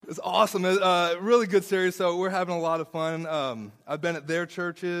It's awesome. Really good series. So we're having a lot of fun. I've been at their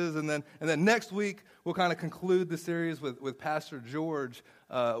churches, and then next week we'll kind of conclude the series with Pastor George.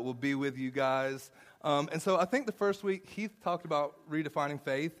 Will be with you guys. And so I think the first week Heath talked about redefining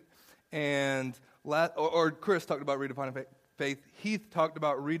faith, and Chris talked about redefining faith. Heath talked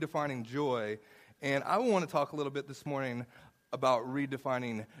about redefining joy, and I want to talk a little bit this morning about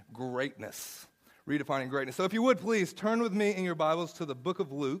redefining greatness. Redefining greatness. So if you would, please turn with me in your Bibles to the book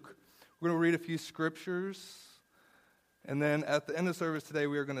of Luke. We're going to read a few scriptures. And then at the end of service today,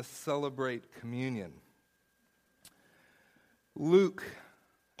 we are going to celebrate communion. Luke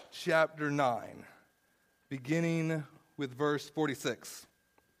chapter 9, beginning with verse 46.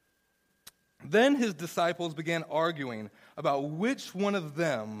 Then his disciples began arguing about which one of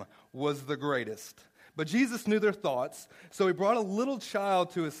them was the greatest. But Jesus knew their thoughts, so he brought a little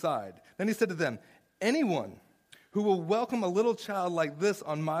child to his side. Then he said to them, "Anyone who will welcome a little child like this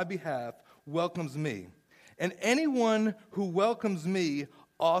on my behalf welcomes me. And anyone who welcomes me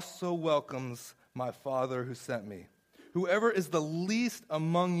also welcomes my Father who sent me. Whoever is the least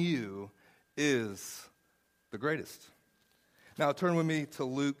among you is the greatest." Now turn with me to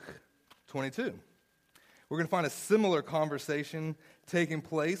Luke 22. We're going to find a similar conversation taking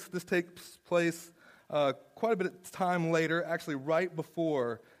place. This takes place quite a bit of time later, actually right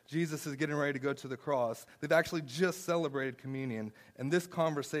before Jesus is getting ready to go to the cross. They've actually just celebrated communion, and this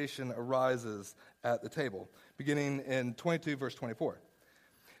conversation arises at the table, beginning in 22, verse 24.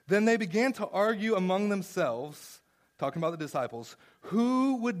 Then they began to argue among themselves, talking about the disciples,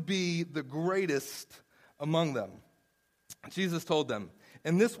 who would be the greatest among them. Jesus told them,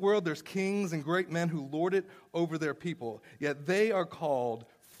 "In this world there's kings and great men who lord it over their people, yet they are called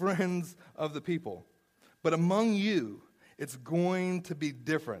friends of the people. But among you, it's going to be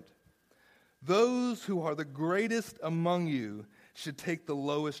different. Those who are the greatest among you should take the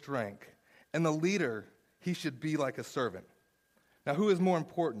lowest rank, and the leader, he should be like a servant. Now, who is more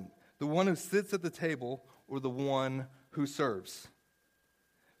important, the one who sits at the table or the one who serves?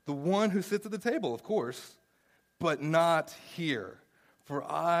 The one who sits at the table, of course, but not here. For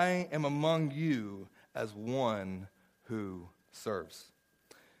I am among you as one who serves."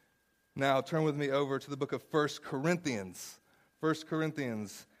 Now turn with me over to the book of 1 Corinthians. 1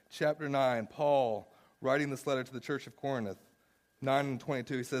 Corinthians chapter 9. Paul, writing this letter to the church of Corinth, 9 and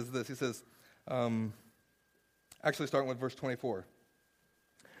 22, he says this. He says, actually starting with verse 24.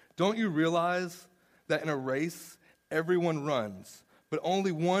 "Don't you realize that in a race everyone runs, but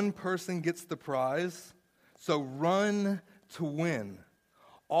only one person gets the prize? So run to win.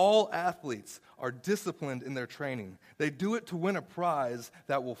 All athletes are disciplined in their training. They do it to win a prize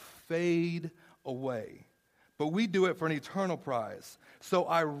that will fade away. But we do it for an eternal prize. So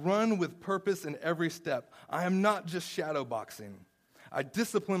I run with purpose in every step. I am not just shadow boxing. I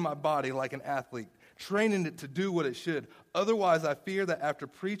discipline my body like an athlete, training it to do what it should. Otherwise, I fear that after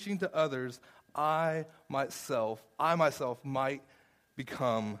preaching to others, I myself might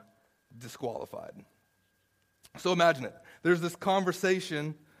become disqualified." So imagine it. There's this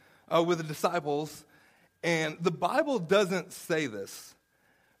conversation with the disciples, and the Bible doesn't say this,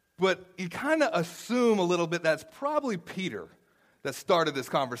 but you kind of assume a little bit that's probably Peter that started this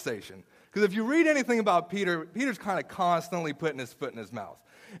conversation. Because if you read anything about Peter, Peter's kind of constantly putting his foot in his mouth.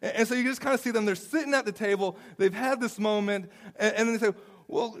 And so you just kind of see them, they're sitting at the table, they've had this moment, and then they say,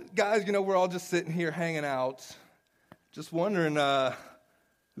 "Well, guys, we're all just sitting here hanging out, just wondering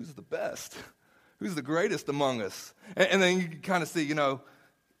who's the best? Who's the greatest among us?" And then you can kind of see,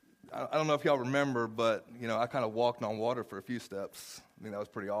 I don't know if y'all remember, but, I kind of walked on water for a few steps. I think that was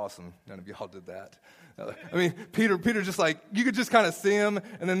pretty awesome. None of y'all did that. Peter just you could just kind of see him,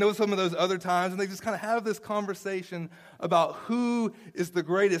 and then there was some of those other times, and they just kind of have this conversation about who is the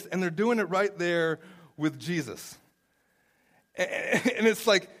greatest, and they're doing it right there with Jesus. And it's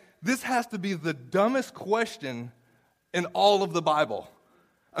like, this has to be the dumbest question in all of the Bible.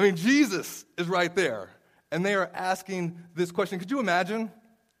 Jesus is right there, and they are asking this question. Could you imagine,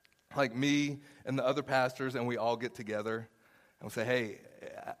 me and the other pastors, and we all get together, and we say, "Hey,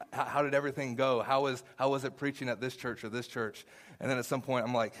 how did everything go? How was it preaching at this church or this church?" And then at some point,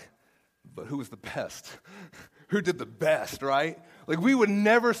 I'm like, "But who was the best? Who did the best, right?" We would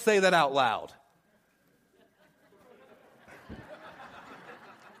never say that out loud.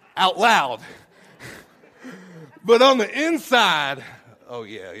 Out loud. But on the inside, "Oh,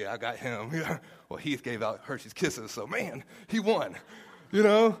 yeah, I got him. Yeah. Well, Heath gave out Hershey's Kisses, so man, he won."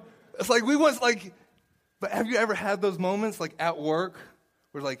 It's but have you ever had those moments at work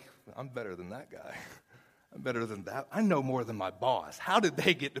where "I'm better than that guy. I'm better than that. I know more than my boss. How did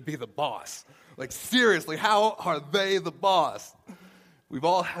they get to be the boss? Seriously, how are they the boss?" We've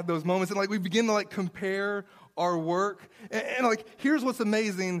all had those moments, and like we begin to like compare our work. And like here's what's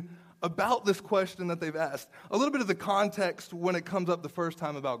amazing about this question that they've asked. A little bit of the context when it comes up the first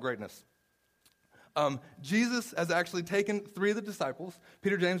time about greatness. Jesus has actually taken 3 of the disciples,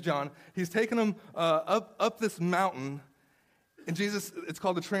 Peter, James, John. He's taken them up this mountain, and Jesus, it's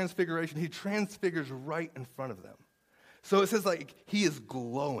called the Transfiguration. He transfigures right in front of them. So it says like he is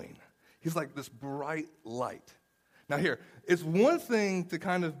glowing. He's like this bright light. Now here, it's one thing to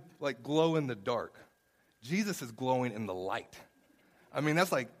kind of like glow in the dark. Jesus is glowing in the light. I mean,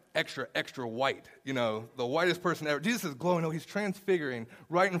 that's like extra, extra white, the whitest person ever. Jesus is glowing. He's transfiguring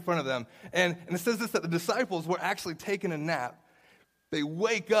right in front of them. And it says this, that the disciples were actually taking a nap. They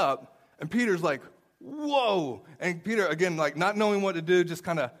wake up, and Peter's like, whoa. And Peter, again, like not knowing what to do, just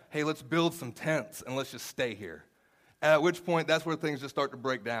kind of, hey, let's build some tents, and let's just stay here. And at which point, that's where things just start to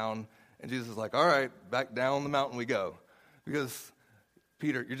break down. And Jesus is like, all right, back down the mountain we go. Because,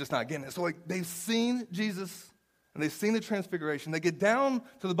 Peter, you're just not getting it. So, like, they've seen Jesus, and they've seen the transfiguration. They get down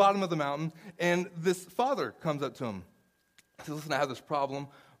to the bottom of the mountain, and this father comes up to him. He says, listen, I have this problem.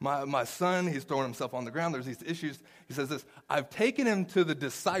 My son, he's throwing himself on the ground. There's these issues. He says this, I've taken him to the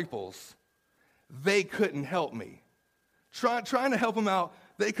disciples. They couldn't help me. Trying to help him out,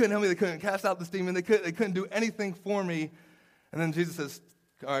 they couldn't help me. They couldn't cast out this demon. They couldn't do anything for me. And then Jesus says,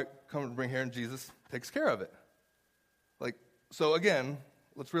 all right, come and bring here, and Jesus takes care of it. Like, so again,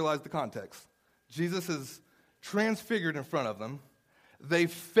 let's realize the context. Jesus is transfigured in front of them. They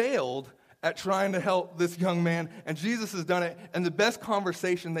failed at trying to help this young man, and Jesus has done it, and the best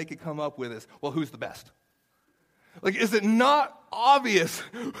conversation they could come up with is, well, who's the best? Like, is it not obvious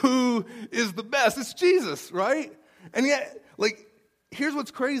who is the best? It's Jesus, right? And yet, like, here's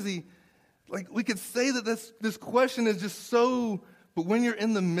what's crazy. Like, we could say that this question is just so, but when you're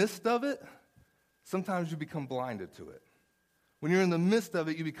in the midst of it, sometimes you become blinded to it. When you're in the midst of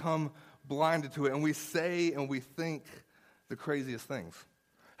it, you become blinded to it, and we say and we think the craziest things.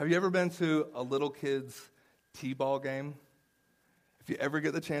 Have you ever been to a little kid's t-ball game? If you ever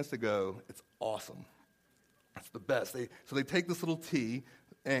get the chance to go, it's awesome. It's the best. So they take this little tee,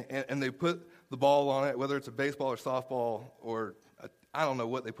 and they put the ball on it, whether it's a baseball or softball or I don't know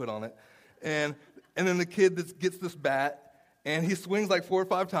what they put on it. And then the kid gets this bat, and he swings like 4 or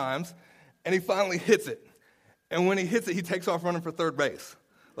 5 times, and he finally hits it. And when he hits it, he takes off running for third base.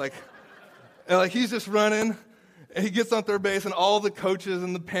 Like he's just running, and he gets on third base, and all the coaches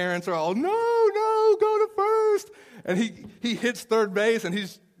and the parents are all, no, go to first. And he hits third base, and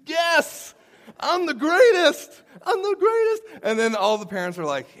he's, yes, I'm the greatest. And then all the parents are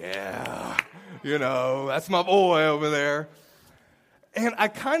like, yeah, that's my boy over there. And I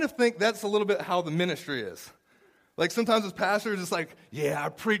kind of think that's a little bit how the ministry is. Like sometimes as pastors, it's like, yeah, I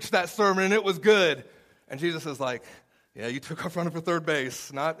preached that sermon and it was good. And Jesus is like, yeah, you took off running for third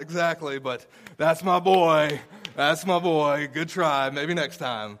base. Not exactly, but that's my boy. Good try. Maybe next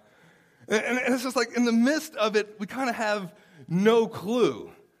time. And it's just like in the midst of it, we kind of have no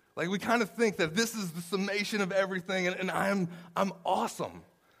clue. Like we kind of think that this is the summation of everything, and I'm awesome.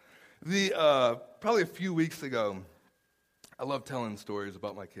 Probably a few weeks ago, I love telling stories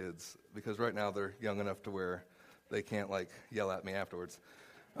about my kids because right now they're young enough to where they can't like yell at me afterwards.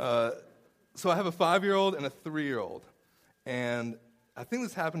 So I have a 5-year-old and a 3-year-old, and I think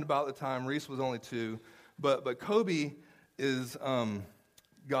this happened about the time Reese was only 2, but Kobe is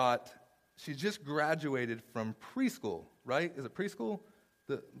she just graduated from preschool, right? Is it preschool?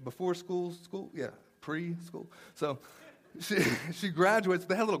 Before school? Yeah, preschool. So she graduates.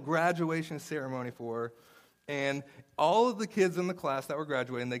 They had a little graduation ceremony for her, and all of the kids in the class that were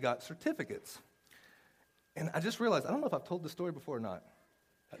graduating, they got certificates. And I just realized, I don't know if I've told this story before or not.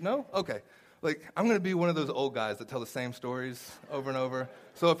 No? Okay. Like, I'm going to be one of those old guys that tell the same stories over and over.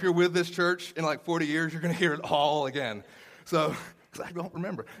 So if you're with this church in like 40 years, you're going to hear it all again. So, because I don't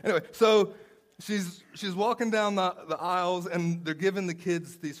remember. Anyway, so she's walking down the aisles, and they're giving the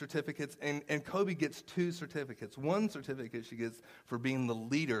kids these certificates, and Kobe gets 2 certificates. One certificate she gets for being the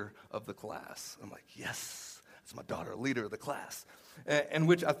leader of the class. I'm like, yes, that's my daughter, leader of the class. And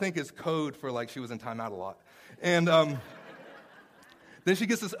which I think is code for like she was in timeout a lot. And then she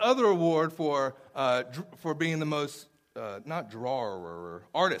gets this other award for being the most, not drawer,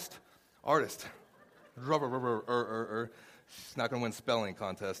 artist. She's not going to win spelling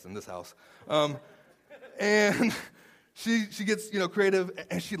contest in this house. And she gets, creative,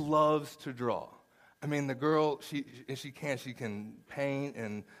 and she loves to draw. I mean, the girl, she can paint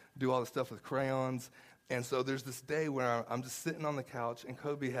and do all the stuff with crayons. And so there's this day where I'm just sitting on the couch, and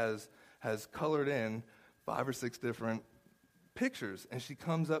Kobe has colored in 5 or 6 different pictures. And she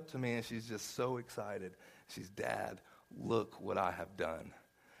comes up to me, and she's just so excited. She's, Dad, look what I have done.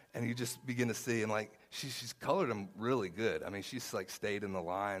 And you just begin to see, and like, she's colored them really good. I mean, she's like stayed in the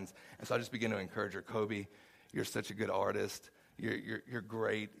lines. And so I just begin to encourage her, Kobe, you're such a good artist. You're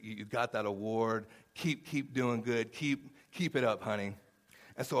great. You got that award. Keep doing good. Keep it up, honey.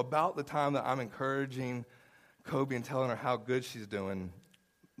 And so about the time that I'm encouraging Kobe and telling her how good she's doing,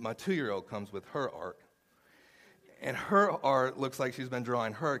 my 2-year-old comes with her art. And her art looks like she's been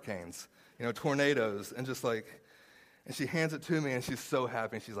drawing hurricanes, tornadoes, and just like, and she hands it to me, and she's so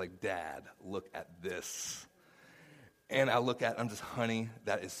happy. And she's like, Dad, look at this. And I look at it, I'm just, honey,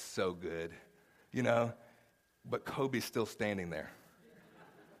 that is so good, But Kobe's still standing there.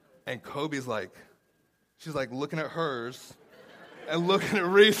 And Kobe's like, she's like looking at hers and looking at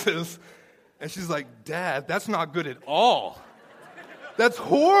Reese's. And she's like, Dad, that's not good at all. That's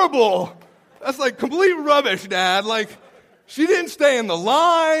horrible. That's like complete rubbish, Dad. Like, she didn't stay in the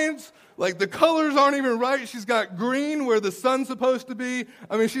lines. Like, the colors aren't even right. She's got green where the sun's supposed to be.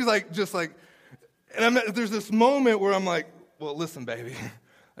 I mean, she's like, just like, and there's this moment where I'm like, well, listen, baby.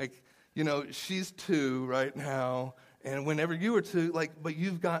 Like, she's 2 right now. And whenever you were 2, but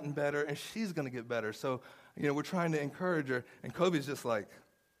you've gotten better, and she's going to get better. So, we're trying to encourage her. And Kobe's just like,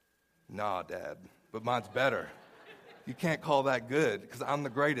 nah, Dad, but mine's better. You can't call that good because I'm the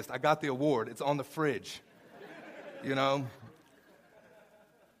greatest. I got the award. It's on the fridge,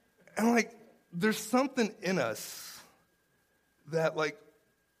 And there's something in us that,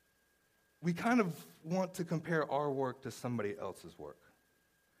 we kind of want to compare our work to somebody else's work.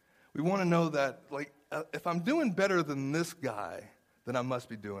 We want to know that, if I'm doing better than this guy, then I must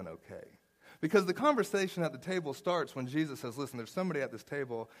be doing okay. Because the conversation at the table starts when Jesus says, listen, there's somebody at this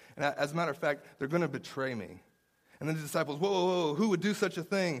table, and as a matter of fact, they're going to betray me. And then the disciples, whoa, who would do such a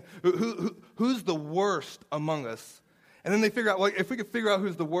thing? Who's the worst among us? And then they figure out, if we could figure out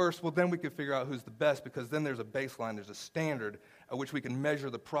who's the worst, well, then we could figure out who's the best, because then there's a baseline, there's a standard at which we can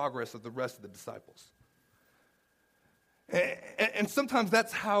measure the progress of the rest of the disciples. And sometimes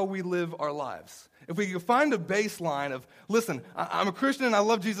that's how we live our lives. If we can find a baseline of, listen, I'm a Christian and I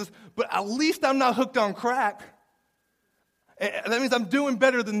love Jesus, but at least I'm not hooked on crack. And that means I'm doing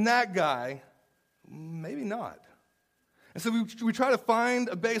better than that guy. Maybe not. And so we try to find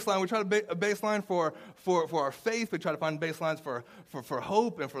a baseline. We try to a baseline for our faith. We try to find baselines for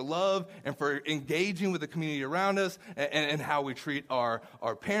hope and for love and for engaging with the community around us and how we treat our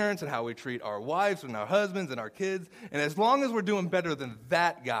parents and how we treat our wives and our husbands and our kids. And as long as we're doing better than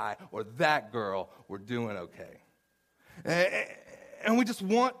that guy or that girl, we're doing okay. And we just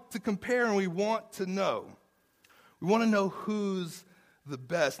want to compare and we want to know. We want to know who's the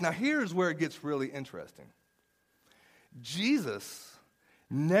best. Now, here's where it gets really interesting. Jesus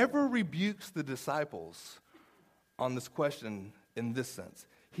never rebukes the disciples on this question in this sense.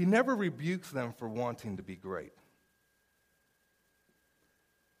 He never rebukes them for wanting to be great.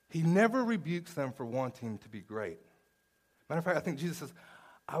 He never rebukes them for wanting to be great. Matter of fact, I think Jesus says,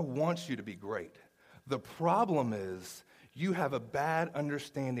 I want you to be great. The problem is you have a bad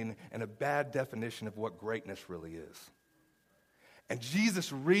understanding and a bad definition of what greatness really is. And Jesus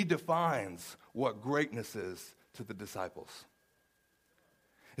redefines what greatness is to the disciples.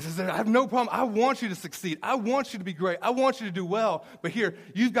 He says, I have no problem. I want you to succeed. I want you to be great. I want you to do well. But here,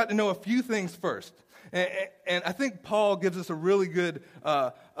 you've got to know a few things first. And I think Paul gives us a really good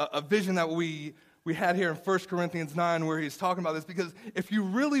a vision that we had here in 1 Corinthians 9 where he's talking about this. Because if you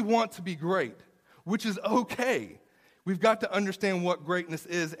really want to be great, which is okay, we've got to understand what greatness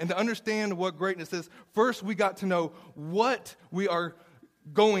is. And to understand what greatness is, first we got to know what we are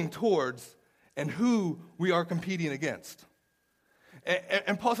going towards and who we are competing against.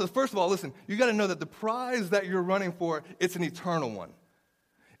 And Paul says, first of all, listen, you got to know that the prize that you're running for, it's an eternal one.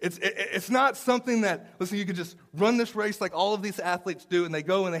 It's not something that, listen, you could just run this race like all of these athletes do, and they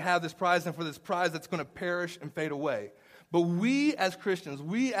go and they have this prize, and for this prize that's going to perish and fade away. But we as Christians,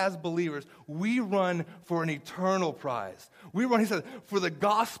 we as believers, we run for an eternal prize. We run, he said, for the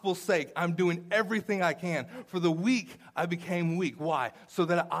gospel's sake, I'm doing everything I can. For the weak, I became weak. Why? So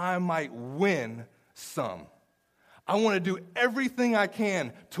that I might win some. I want to do everything I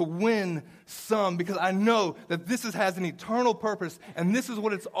can to win some because I know that this has an eternal purpose and this is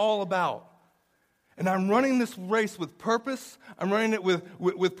what it's all about. And I'm running this race with purpose. I'm running it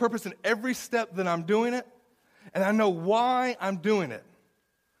with purpose in every step that I'm doing it. And I know why I'm doing it.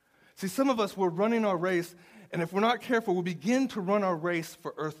 See, some of us, we're running our race, and if we're not careful, we'll begin to run our race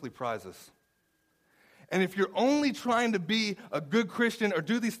for earthly prizes. And if you're only trying to be a good Christian or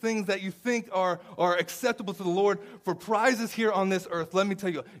do these things that you think are acceptable to the Lord for prizes here on this earth, let me tell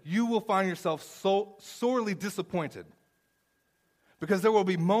you, you will find yourself so sorely disappointed. Because there will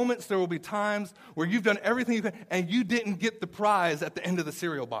be moments, there will be times where you've done everything you can, and you didn't get the prize at the end of the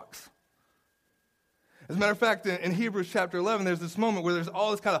cereal box. As a matter of fact, in Hebrews chapter 11, there's this moment where there's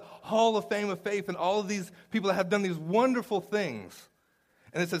all this kind of hall of fame of faith and all of these people that have done these wonderful things.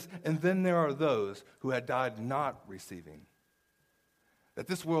 And it says, and then there are those who had died not receiving. That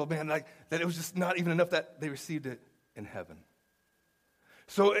this world, man, like that it was just not even enough that they received it in heaven.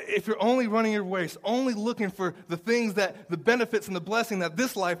 So if you're only running your race, only looking for the things that, the benefits and the blessing that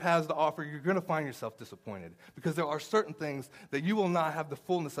this life has to offer, you're going to find yourself disappointed. Because there are certain things that you will not have the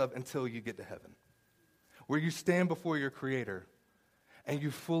fullness of until you get to heaven. Where you stand before your Creator and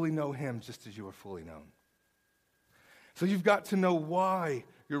you fully know Him just as you are fully known. So you've got to know why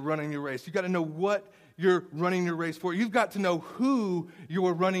you're running your race. You've got to know what you're running your race for. You've got to know who you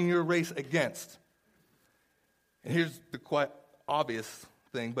are running your race against. And here's the quite obvious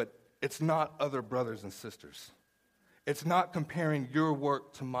thing, but it's not other brothers and sisters. It's not comparing your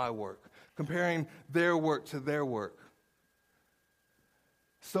work to my work, comparing their work to their work.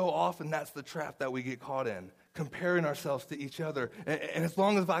 So often that's the trap that we get caught in, comparing ourselves to each other. And as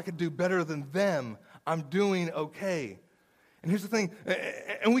long as I could do better than them, I'm doing okay. And here's the thing,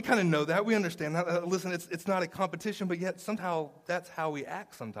 and we kind of know that, we understand that. Listen, it's not a competition, but yet somehow that's how we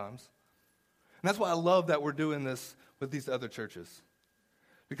act sometimes. And that's why I love that we're doing this with these other churches.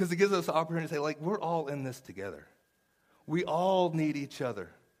 Because it gives us the opportunity to say, like, we're all in this together. We all need each other.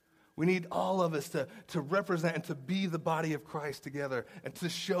 We need all of us to represent and to be the body of Christ together and to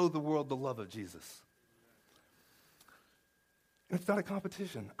show the world the love of Jesus. And it's not a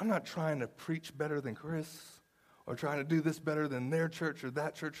competition. I'm not trying to preach better than Chris or trying to do this better than their church or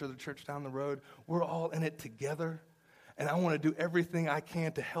that church or the church down the road. We're all in it together, and I want to do everything I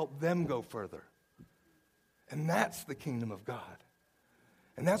can to help them go further. And that's the kingdom of God.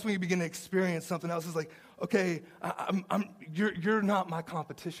 And that's when you begin to experience something else. It's like, okay, you're not my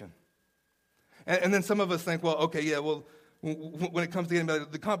competition. And then some of us think, well, okay, yeah, well, when it comes to getting better,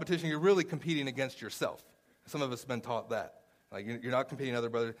 the competition, you're really competing against yourself. Some of us have been taught that. Like, you're not competing with other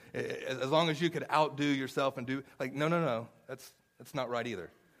brothers. As long as you could outdo yourself and do, like, no, that's not right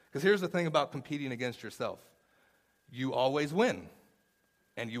either. Because here's the thing about competing against yourself. You always win,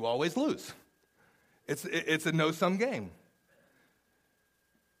 and you always lose. It's a no-sum game.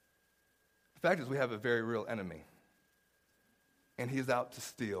 The fact is, we have a very real enemy. And he's out to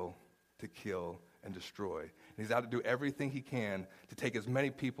steal, to kill, and destroy. And he's out to do everything he can to take as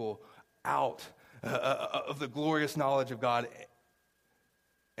many people out of the glorious knowledge of God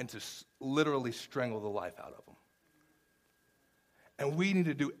and to literally strangle the life out of them. And we need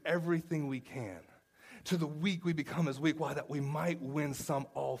to do everything we can. To the weak we become as weak. Why? That we might win some,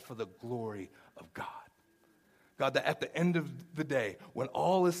 all for the glory of God. God, that at the end of the day, when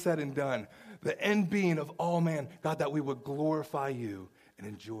all is said and done, the end being of all man, God, that we would glorify you and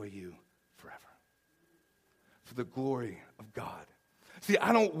enjoy you forever. For the glory of God. See,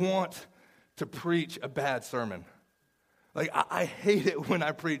 I don't want to preach a bad sermon. Like, I hate it when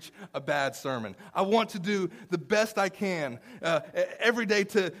I preach a bad sermon. I want to do the best I can every day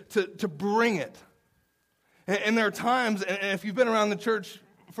to bring it. And there are times, and if you've been around the church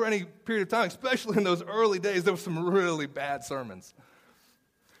for any period of time, especially in those early days, there were some really bad sermons.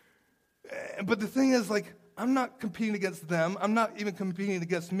 But the thing is, like, I'm not competing against them. I'm not even competing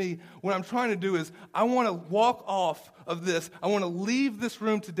against me. What I'm trying to do is I want to walk off of this. I want to leave this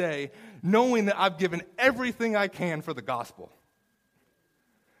room today knowing that I've given everything I can for the gospel.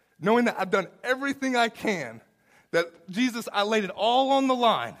 Knowing that I've done everything I can. That, Jesus, I laid it all on the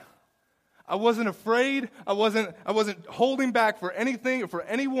line. I wasn't afraid. I wasn't holding back for anything or for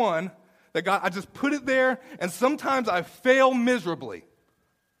anyone. That God, I just put it there, and sometimes I fail miserably.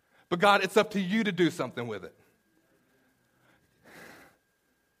 But God, it's up to you to do something with it.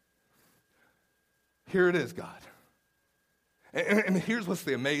 Here it is, God. And here's what's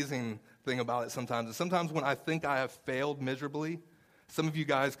the amazing thing about it sometimes. Is sometimes when I think I have failed miserably, some of you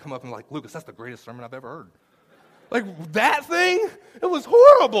guys come up and like, Lucas, that's the greatest sermon I've ever heard. Like, that thing? It was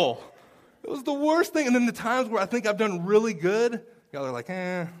horrible. It was the worst thing. And then the times where I think I've done really good, y'all are like,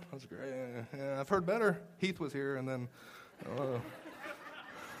 that was great. I've heard better. Heath was here, and then...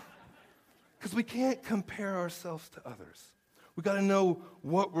 Because we can't compare ourselves to others. We've got to know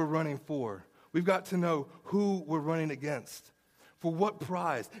what we're running for. We've got to know who we're running against. For what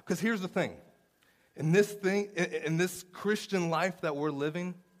prize? Because here's the thing. In this Christian life that we're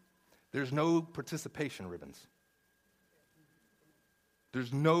living, there's no participation ribbons.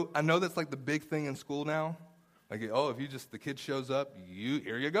 I know that's like the big thing in school now. Like, if the kid shows up,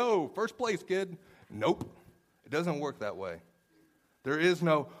 here you go, first place, kid. Nope. It doesn't work that way. There is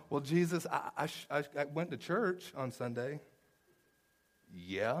no, well, Jesus, I went to church on Sunday.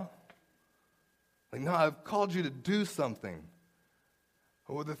 yeah? Like, no, I've called you to do something.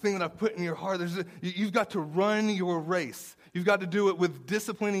 Or the thing that I've put in your heart, you've got to run your race. You've got to do it with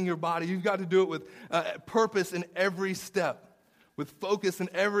disciplining your body. You've got to do it with purpose in every step, with focus in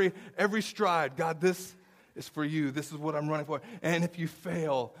every stride. God, this is for you. This is what I'm running for. And if you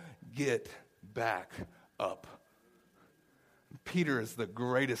fail, get back up. Peter is the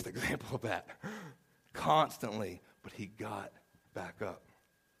greatest example of that. Constantly, but he got back up.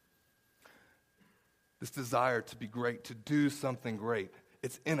 This desire to be great, to do something great,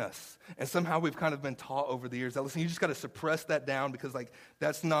 it's in us. And somehow we've kind of been taught over the years that, listen, you just got to suppress that down because, like,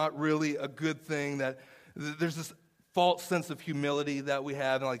 that's not really a good thing. That there's this false sense of humility that we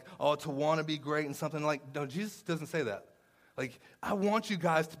have, and like, oh, to want to be great and something like, no, Jesus doesn't say that. Like, I want you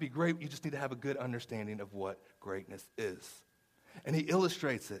guys to be great. You just need to have a good understanding of what greatness is. And he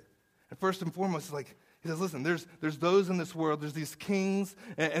illustrates it. And first and foremost, it's like, he says, listen, there's those in this world, there's these kings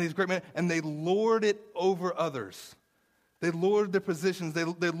and these great men, and they lord it over others. They lord their positions. They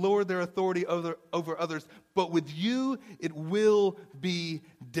lord their authority over others. But with you, it will be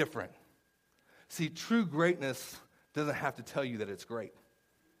different. See, true greatness doesn't have to tell you that it's great.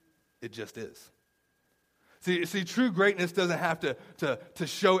 It just is. See, true greatness doesn't have to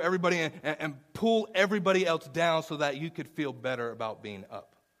show everybody and pull everybody else down so that you could feel better about being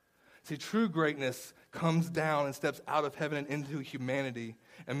up. See, true greatness comes down and steps out of heaven and into humanity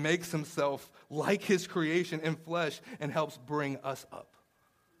and makes himself like his creation in flesh and helps bring us up.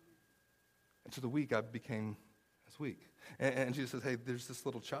 And to the weak, I became as weak. And Jesus says, hey, there's this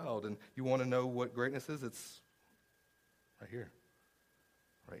little child, and you want to know what greatness is? It's right here.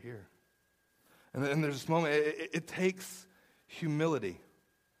 Right here. And then there's this moment, it takes humility.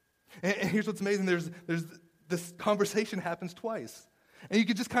 And here's what's amazing, there's this conversation happens twice. And you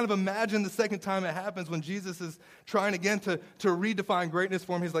could just kind of imagine the second time it happens when Jesus is trying again to redefine greatness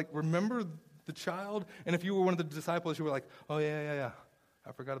for him. He's like, remember the child? And if you were one of the disciples, you were like, oh, yeah.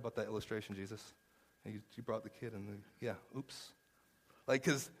 I forgot about that illustration, Jesus. And you brought the kid and oops. Like,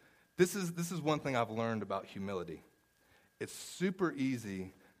 because this is one thing I've learned about humility. It's super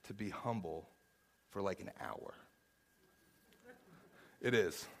easy to be humble for like an hour. It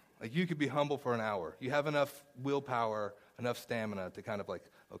is. Like, you could be humble for an hour. You have enough willpower, enough stamina to kind of like,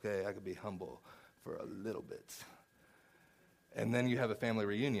 okay, I could be humble for a little bit. And then you have a family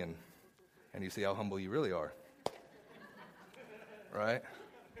reunion, and you see how humble you really are. Right?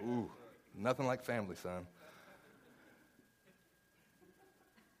 Ooh, nothing like family, son.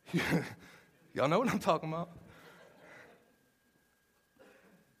 Y'all know what I'm talking about?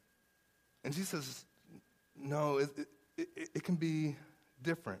 And Jesus says, no, it can be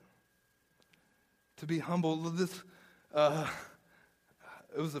different. To be humble, it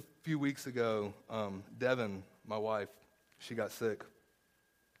was a few weeks ago, Devin, my wife, she got sick,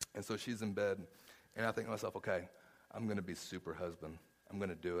 and so she's in bed, and I think to myself, okay, I'm going to be super husband. I'm going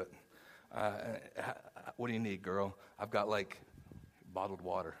to do it. What do you need, girl? I've got, like, bottled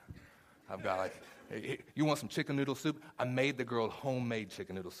water. I've got, like, hey, you want some chicken noodle soup? I made the girl homemade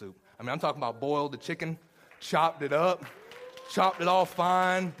chicken noodle soup. I mean, I'm talking about boiled the chicken, chopped it up, chopped it all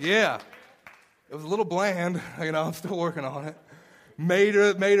fine. Yeah. It was a little bland, I'm still working on it. Made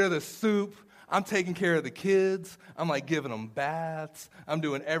her the soup. I'm taking care of the kids. I'm like giving them baths. I'm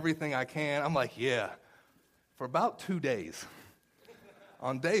doing everything I can. I'm like, yeah. For about 2 days.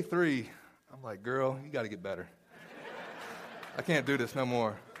 On day 3, I'm like, girl, you got to get better. I can't do this no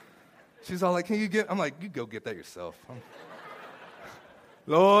more. She's all like, I'm like, you go get that yourself.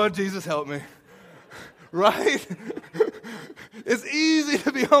 Lord Jesus, help me. Right? It's easy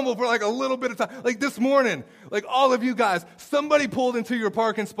to be humble for like a little bit of time. Like this morning, like all of you guys, somebody pulled into your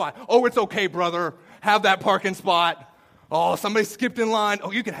parking spot. Oh, it's okay, brother. Have that parking spot. Oh, somebody skipped in line.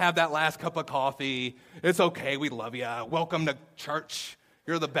 Oh, you can have that last cup of coffee. It's okay. We love you. Welcome to church.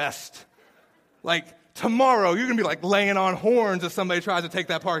 You're the best. Like tomorrow, you're going to be like laying on horns if somebody tries to take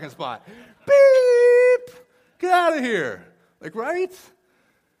that parking spot. Beep! Get out of here. Like, right?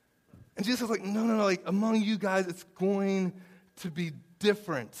 And Jesus was like, no, like among you guys, it's going to be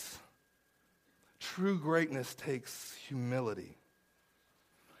different. True greatness takes humility.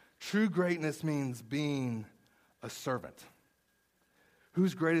 True greatness means being a servant.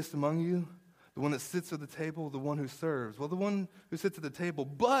 Who's greatest among you? The one that sits at the table, the one who serves? Well, the one who sits at the table,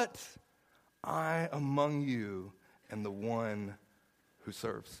 but I among you am the one who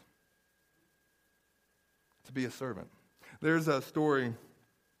serves. To be a servant. There's a story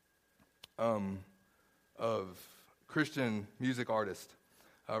of Christian music artist,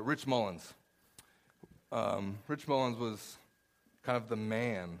 Rich Mullins. Rich Mullins was kind of the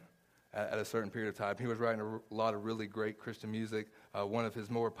man at a certain period of time. He was writing a lot of really great Christian music. One of his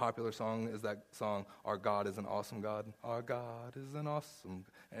more popular songs is that song, Our God is an Awesome God. Our God is an awesome...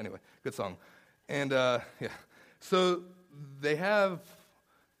 Anyway, good song. And, so they have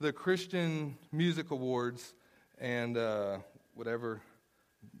the Christian Music Awards and whatever,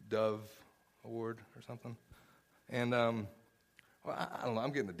 Dove Award or something. And, I don't know,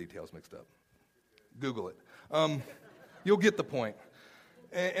 I'm getting the details mixed up. Google it. You'll get the point.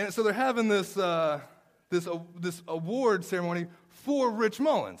 And so they're having this award ceremony for Rich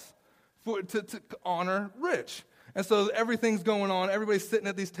Mullins, to honor Rich. And so everything's going on. Everybody's sitting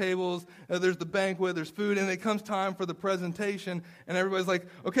at these tables. There's the banquet. There's food. And it comes time for the presentation. And everybody's like,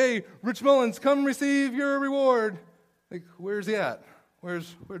 okay, Rich Mullins, come receive your reward. Like, where's he at? Where'd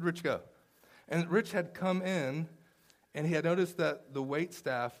Rich go? And Rich had come in, and he had noticed that the wait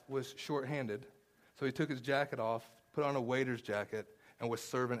staff was shorthanded. So he took his jacket off, put on a waiter's jacket, and was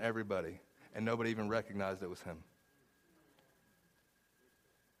serving everybody. And nobody even recognized it was him.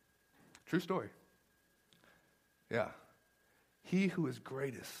 True story. Yeah. He who is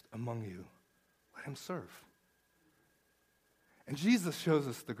greatest among you, let him serve. And Jesus shows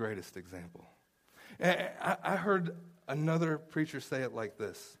us the greatest example. And I heard another preacher say it like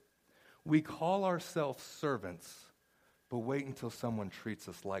this. We call ourselves servants, but wait until someone treats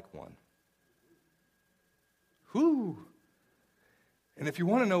us like one. Whew. And if you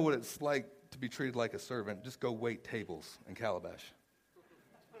want to know what it's like to be treated like a servant, just go wait tables in Calabash.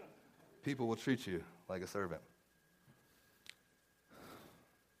 People will treat you like a servant.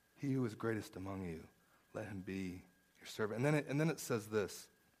 He who is greatest among you, let him be your servant. And then it says this.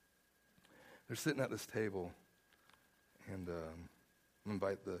 They're sitting at this table, and I'm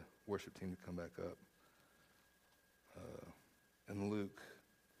invite the worship team to come back up. And Luke,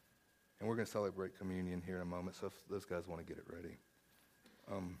 and we're going to celebrate communion here in a moment, so if those guys want to get it ready.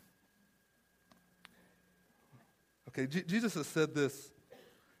 Okay, Jesus has said this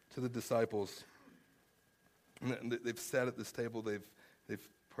to the disciples. And they've sat at this table, they've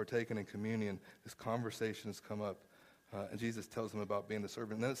partaken in communion. This conversation has come up, and Jesus tells them about being the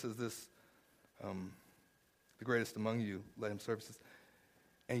servant. And then it says this, the greatest among you, let him serve. It says,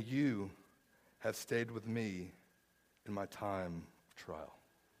 and you have stayed with me in my time of trial.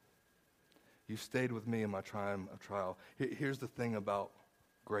 You stayed with me in my time of trial. Here's the thing about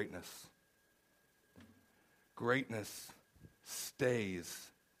greatness. Greatness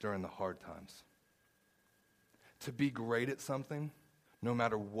stays during the hard times. To be great at something, no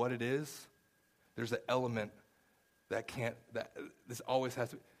matter what it is, there's an element that this always has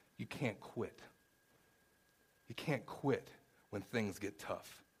to, you can't quit. You can't quit when things get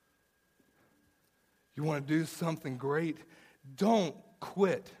tough. You want to do something great, don't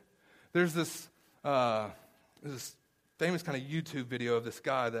quit. There's this famous kind of YouTube video of this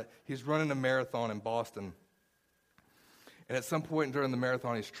guy that he's running a marathon in Boston. And at some point during the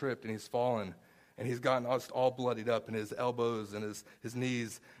marathon, he's tripped and he's fallen. And he's gotten all bloodied up in his elbows and his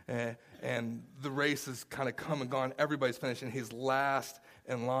knees. And the race has kind of come and gone. Everybody's finished. And he's last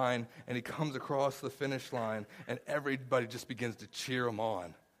in line. And he comes across the finish line. And everybody just begins to cheer him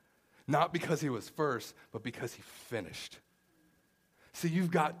on. Not because he was first, but because he finished. See,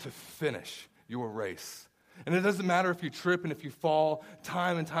 you've got to finish your race. And it doesn't matter if you trip and if you fall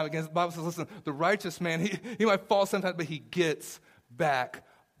time and time again. The Bible says, listen, the righteous man, he might fall sometimes, but he gets back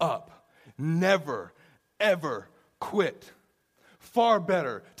up. Never, ever quit. Far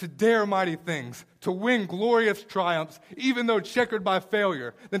better to dare mighty things, to win glorious triumphs, even though checkered by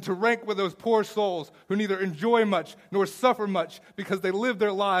failure, than to rank with those poor souls who neither enjoy much nor suffer much because they live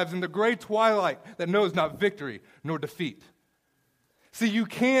their lives in the gray twilight that knows not victory nor defeat. See, you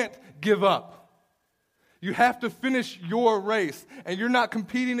can't give up. You have to finish your race, and you're not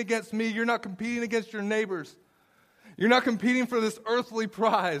competing against me. You're not competing against your neighbors. You're not competing for this earthly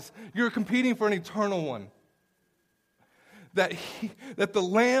prize. You're competing for an eternal one. That the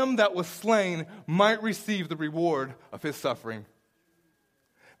lamb that was slain might receive the reward of his suffering.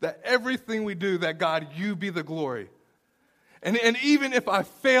 That everything we do, that God, you be the glory. And even if I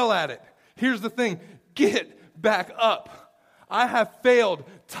fail at it, here's the thing, get back up. I have failed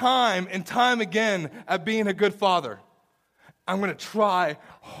time and time again at being a good father. I'm going to try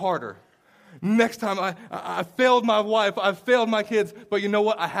harder. Next time, I failed my wife, I failed my kids, but you know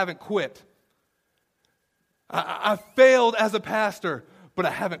what? I haven't quit. I failed as a pastor, but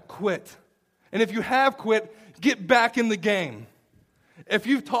I haven't quit. And if you have quit, get back in the game. If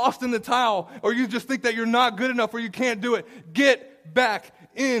you've tossed in the towel, or you just think that you're not good enough or you can't do it, get back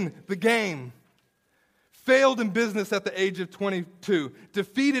in the game. Failed in business at the age of 22,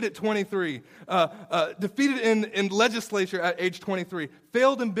 defeated at 23, defeated in legislature at age 23,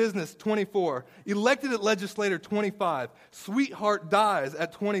 Failed in business, 24. Elected at legislator, 25. Sweetheart dies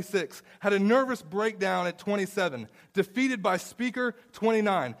at 26. Had a nervous breakdown at 27. Defeated by speaker,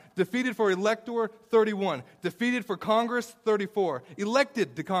 29. Defeated for elector, 31. Defeated for Congress, 34.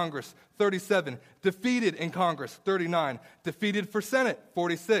 Elected to Congress, 37. Defeated in Congress, 39. Defeated for Senate,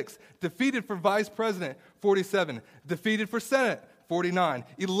 46. Defeated for Vice President, 47. Defeated for Senate, 49.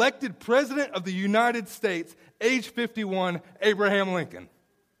 Elected President of the United States, age 51, Abraham Lincoln.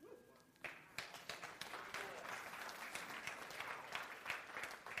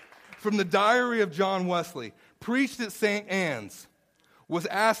 From the Diary of John Wesley, preached at St. Anne's, was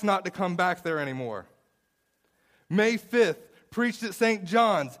asked not to come back there anymore. May 5th, preached at St.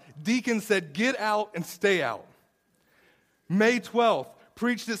 John's, deacon said, get out and stay out. May 12th,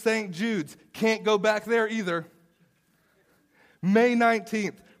 preached at St. Jude's, can't go back there either. May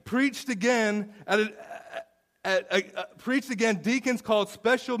 19th, preached again deacons called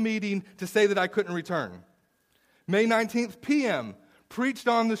special meeting to say that I couldn't return. May 19th p.m., preached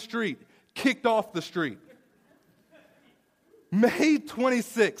on the street, kicked off the street. May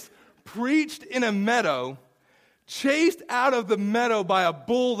 26th, preached in a meadow, chased out of the meadow by a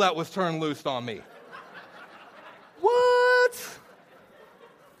bull that was turned loose on me. What?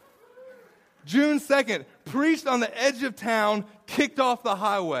 June 2nd, preached on the edge of town, kicked off the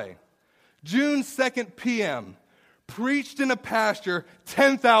highway. June 2nd p.m., preached in a pasture,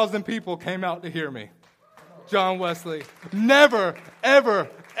 10,000 people came out to hear me. John Wesley, never, ever,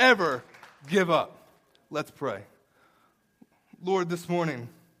 ever give up. Let's pray. Lord, this morning,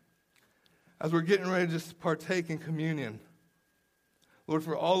 as we're getting ready to just partake in communion, Lord,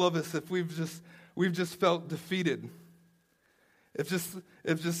 for all of us, if we've just felt defeated, if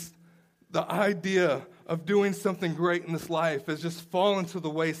just the idea of doing something great in this life has just fallen to the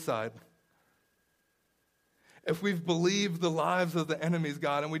wayside. If we've believed the lies of the enemies,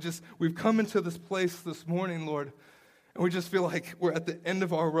 God, and we've come into this place this morning, Lord, and we just feel like we're at the end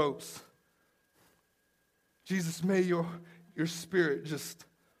of our ropes. Jesus, may your Spirit just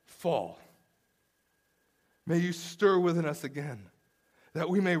fall. May you stir within us again, that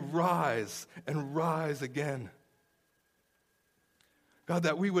we may rise and rise again. God,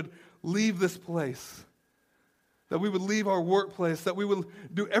 that we would leave this place, that we would leave our workplace, that we would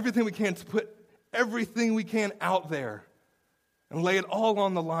do everything we can to put everything we can out there and lay it all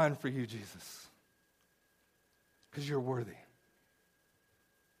on the line for you, Jesus, because you're worthy.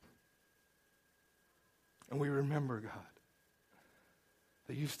 And we remember, God,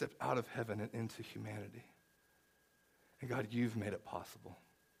 that you stepped out of heaven and into humanity. And God, you've made it possible.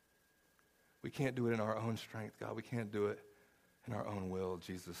 We can't do it in our own strength, God. We can't do it in our own will.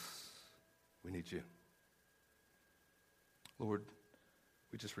 Jesus, we need you. Lord,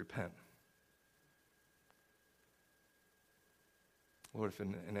 we just repent. Lord, if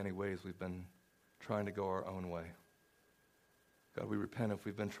in any ways we've been trying to go our own way, God, we repent if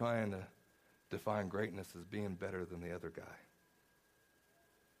we've been trying to define greatness as being better than the other guy.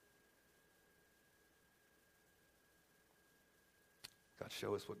 God,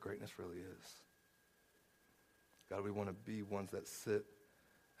 show us what greatness really is. God, we want to be ones that sit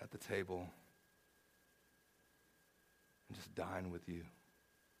at the table and just dine with you.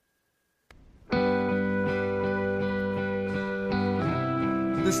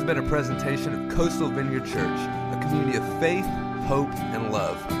 This has been a presentation of Coastal Vineyard Church, a community of faith, hope, and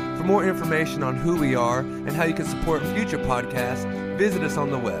love. For more information on who we are and how you can support future podcasts, visit us on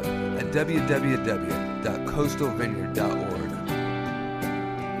the web at www.coastalvineyard.org.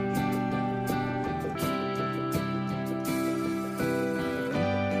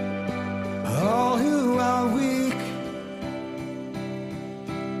 All who are weak,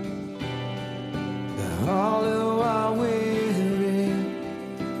 all who are weary,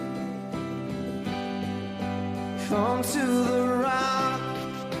 come to the rock,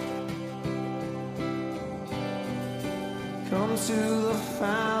 come to the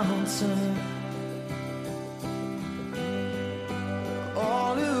fountain.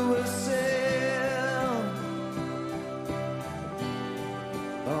 All who have sailed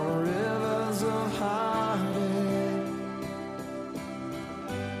on rivers of heartache,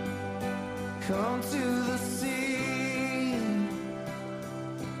 come to the sea.